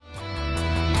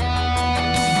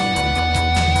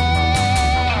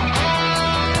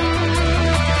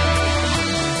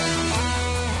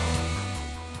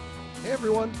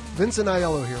Vincent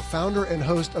Aiello here, founder and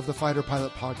host of the Fighter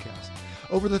Pilot Podcast.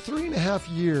 Over the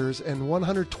 3.5 years and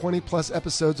 120 plus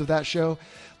episodes of that show,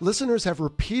 listeners have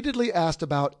repeatedly asked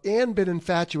about and been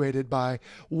infatuated by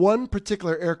one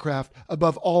particular aircraft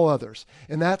above all others,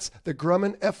 and that's the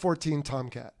Grumman F-14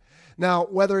 Tomcat. Now,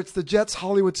 whether it's the jet's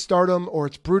Hollywood stardom or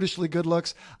its brutishly good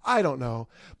looks, I don't know.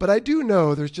 But I do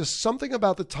know there's just something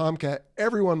about the Tomcat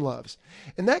everyone loves.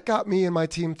 And that got me and my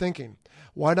team thinking,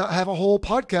 why not have a whole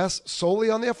podcast solely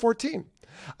on the F-14?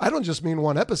 I don't just mean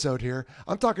one episode here.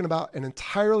 I'm talking about an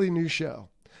entirely new show.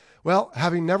 Well,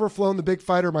 having never flown the big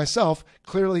fighter myself,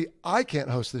 clearly I can't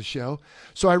host this show.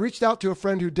 So I reached out to a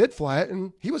friend who did fly it,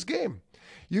 and he was game.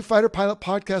 You Fighter Pilot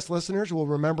Podcast listeners will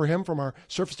remember him from our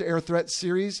Surface to Air Threat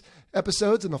series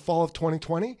episodes in the fall of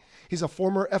 2020. He's a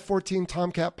former F-14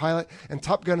 Tomcat pilot and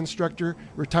Top Gun instructor,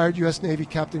 retired U.S. Navy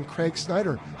Captain Craig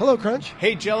Snyder. Hello, Crunch.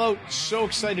 Hey, Jello. So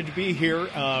excited to be here.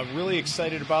 Really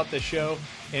excited about the show.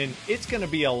 And it's going to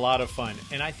be a lot of fun.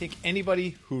 And I think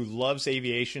anybody who loves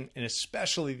aviation, and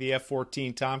especially the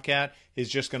F-14 Tomcat, is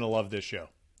just going to love this show.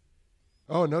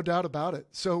 Oh, no doubt about it.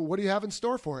 So what do you have in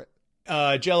store for it?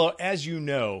 Jello, as you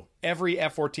know, every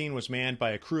F-14 was manned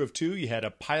by a crew of two. You had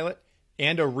a pilot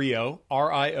and a RIO,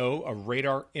 R-I-O, a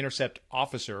radar intercept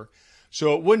officer.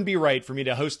 So it wouldn't be right for me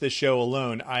to host this show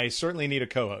alone. I certainly need a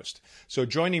co-host. So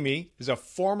joining me is a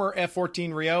former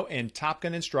F-14 RIO and Top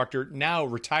Gun instructor, now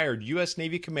retired U.S.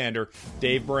 Navy Commander,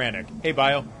 Dave Baranek. Hey,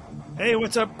 Bio. Hey,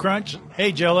 what's up, Crunch?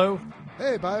 Hey, Jello.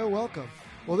 Hey, Bio, welcome.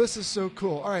 Well, this is so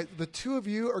cool. All right, the two of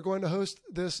you are going to host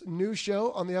this new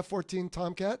show on the F-14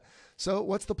 Tomcat. So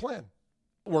what's the plan?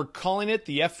 We're calling it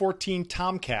the F-14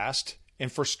 Tomcast.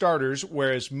 And for starters,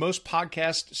 whereas most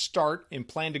podcasts start and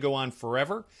plan to go on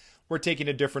forever, we're taking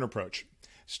a different approach.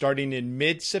 Starting in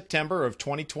mid-September of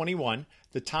 2021,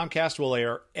 the Tomcast will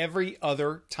air every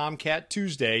other Tomcat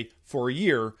Tuesday for a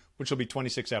year, which will be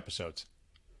 26 episodes.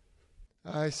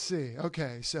 I see.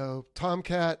 Okay, so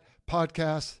Tomcat,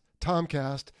 podcast,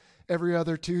 Tomcast, every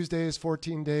other Tuesday is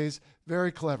 14 days.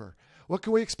 Very clever. What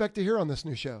can we expect to hear on this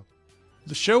new show?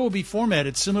 The show will be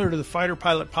formatted similar to the Fighter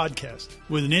Pilot Podcast,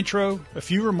 with an intro, a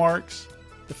few remarks,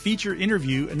 a feature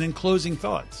interview, and then closing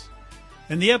thoughts.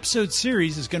 And the episode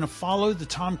series is going to follow the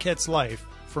Tomcat's life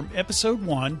from episode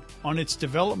 1 on its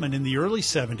development in the early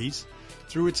 70s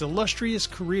through its illustrious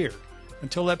career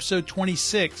until episode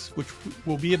 26, which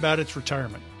will be about its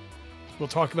retirement. We'll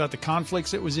talk about the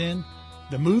conflicts it was in,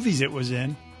 the movies it was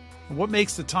in, and what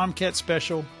makes the Tomcat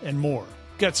special, and more.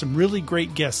 We've got some really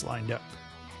great guests lined up.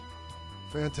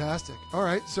 Fantastic. All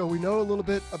right, so we know a little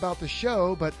bit about the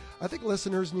show, but I think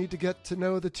listeners need to get to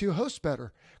know the two hosts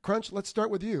better. Crunch, let's start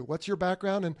with you. What's your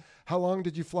background and how long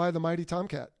did you fly the mighty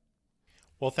Tomcat?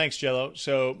 Well, thanks, Jello.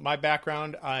 So my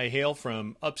background, I hail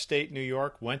from upstate New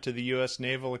York, went to the U.S.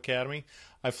 Naval Academy.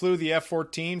 I flew the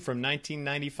F-14 from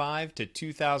 1995 to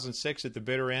 2006 at the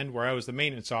bitter end, where I was the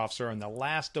maintenance officer on the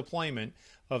last deployment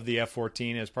of the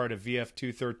F-14 as part of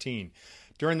VF-213.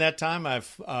 During that time, I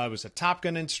was a Top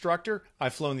Gun instructor.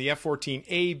 I've flown the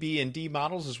F-14A, B, and D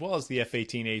models, as well as the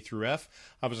F-18A through F.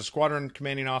 I was a squadron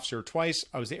commanding officer twice.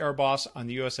 I was the air boss on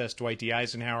the USS Dwight D.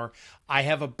 Eisenhower. I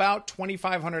have about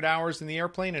 2,500 hours in the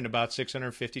airplane and about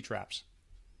 650 traps.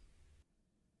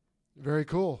 Very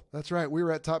cool. That's right. We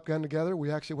were at Top Gun together.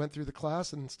 We actually went through the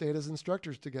class and stayed as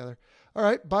instructors together. All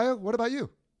right, Bio, what about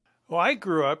you? Well, I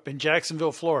grew up in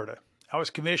Jacksonville, Florida. I was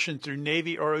commissioned through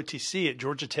Navy ROTC at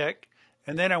Georgia Tech,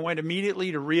 and then I went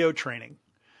immediately to RIO training.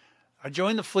 I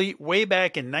joined the fleet way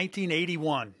back in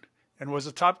 1981 and was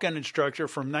a Top Gun instructor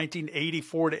from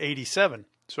 1984 to 87,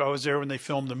 so I was there when they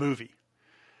filmed the movie.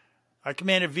 I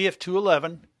commanded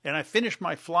VF-211, and I finished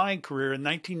my flying career in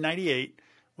 1998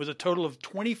 with a total of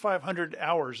 2,500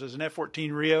 hours as an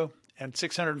F-14 RIO and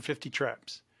 650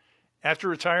 traps. After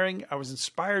retiring, I was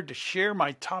inspired to share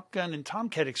my Top Gun and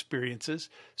Tomcat experiences,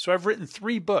 so I've written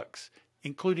 3 books,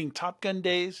 including Top Gun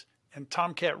Days and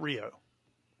Tomcat RIO.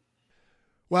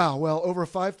 Wow, well, over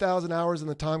 5,000 hours in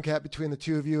the Tomcat between the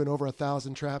two of you and over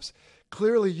 1,000 traps.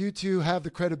 Clearly, you two have the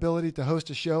credibility to host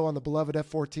a show on the beloved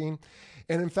F-14.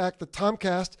 And in fact, the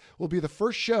Tomcast will be the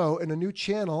first show in a new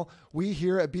channel we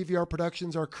here at BVR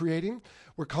Productions are creating.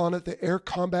 We're calling it the Air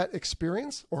Combat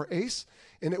Experience, or ACE,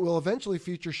 and it will eventually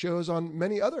feature shows on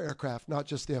many other aircraft, not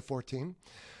just the F-14.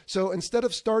 So instead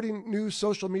of starting new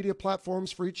social media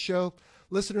platforms for each show,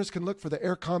 listeners can look for the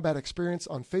Air Combat Experience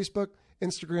on Facebook,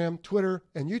 Instagram, Twitter,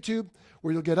 and YouTube,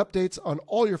 where you'll get updates on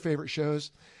all your favorite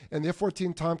shows. And the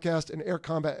F-14 Tomcast and Air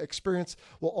Combat Experience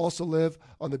will also live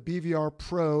on the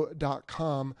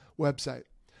bvrpro.com website.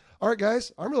 All right,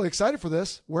 guys, I'm really excited for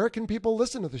this. Where can people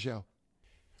listen to the show?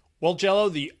 Well, Jello,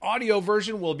 the audio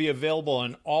version will be available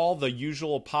on all the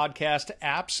usual podcast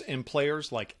apps and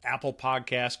players like Apple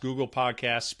Podcasts, Google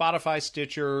Podcasts, Spotify,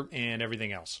 Stitcher, and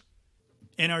everything else.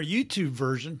 And our YouTube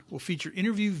version will feature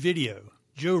interview video,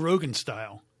 Joe Rogan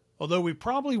style, although we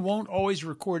probably won't always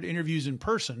record interviews in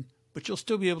person, but you'll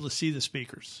still be able to see the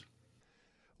speakers.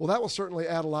 Well, that will certainly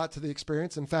add a lot to the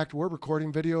experience. In fact, we're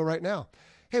recording video right now.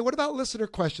 Hey, what about listener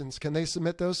questions? Can they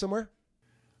submit those somewhere?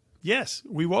 Yes,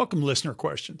 we welcome listener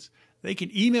questions. They can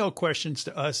email questions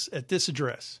to us at this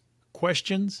address,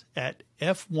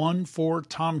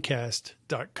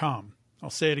 questions@f14tomcast.com. I'll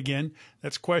say it again.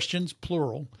 That's questions,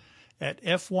 plural, at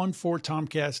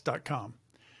f14tomcast.com.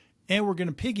 And we're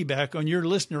going to piggyback on your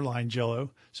listener line,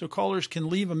 Jello, so callers can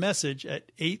leave a message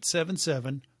at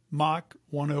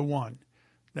 877-MACH-101.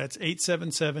 That's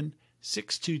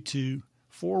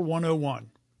 877-622-4101,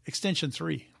 extension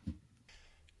 3.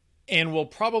 And we'll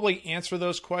probably answer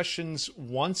those questions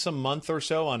once a month or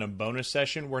so on a bonus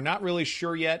session. We're not really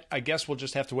sure yet. I guess we'll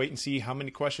just have to wait and see how many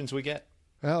questions we get.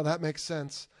 Well, that makes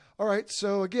sense. All right,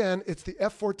 so again, it's the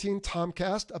F-14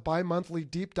 Tomcast, a bi-monthly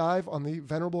deep dive on the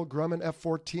venerable Grumman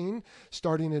F-14,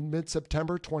 starting in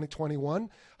mid-September 2021,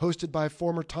 hosted by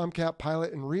former Tomcat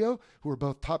pilot in Rio, who were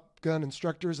both Top Gun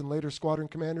instructors and later squadron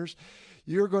commanders.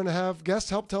 You're going to have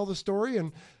guests help tell the story,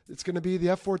 and it's going to be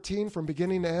the F-14 from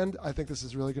beginning to end. I think this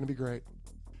is really going to be great.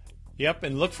 Yep,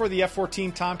 and look for the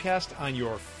F-14 Tomcast on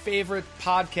your favorite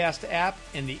podcast app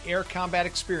and the Air Combat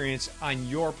Experience on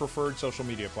your preferred social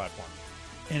media platform.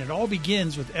 And it all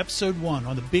begins with Episode 1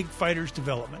 on the big fighter's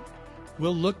development.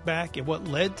 We'll look back at what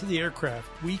led to the aircraft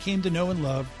we came to know and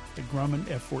love, the Grumman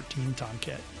F-14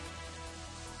 Tomcat.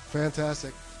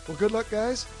 Fantastic. Well, good luck,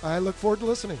 guys. I look forward to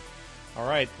listening. All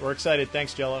right, we're excited.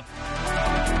 Thanks, Jello.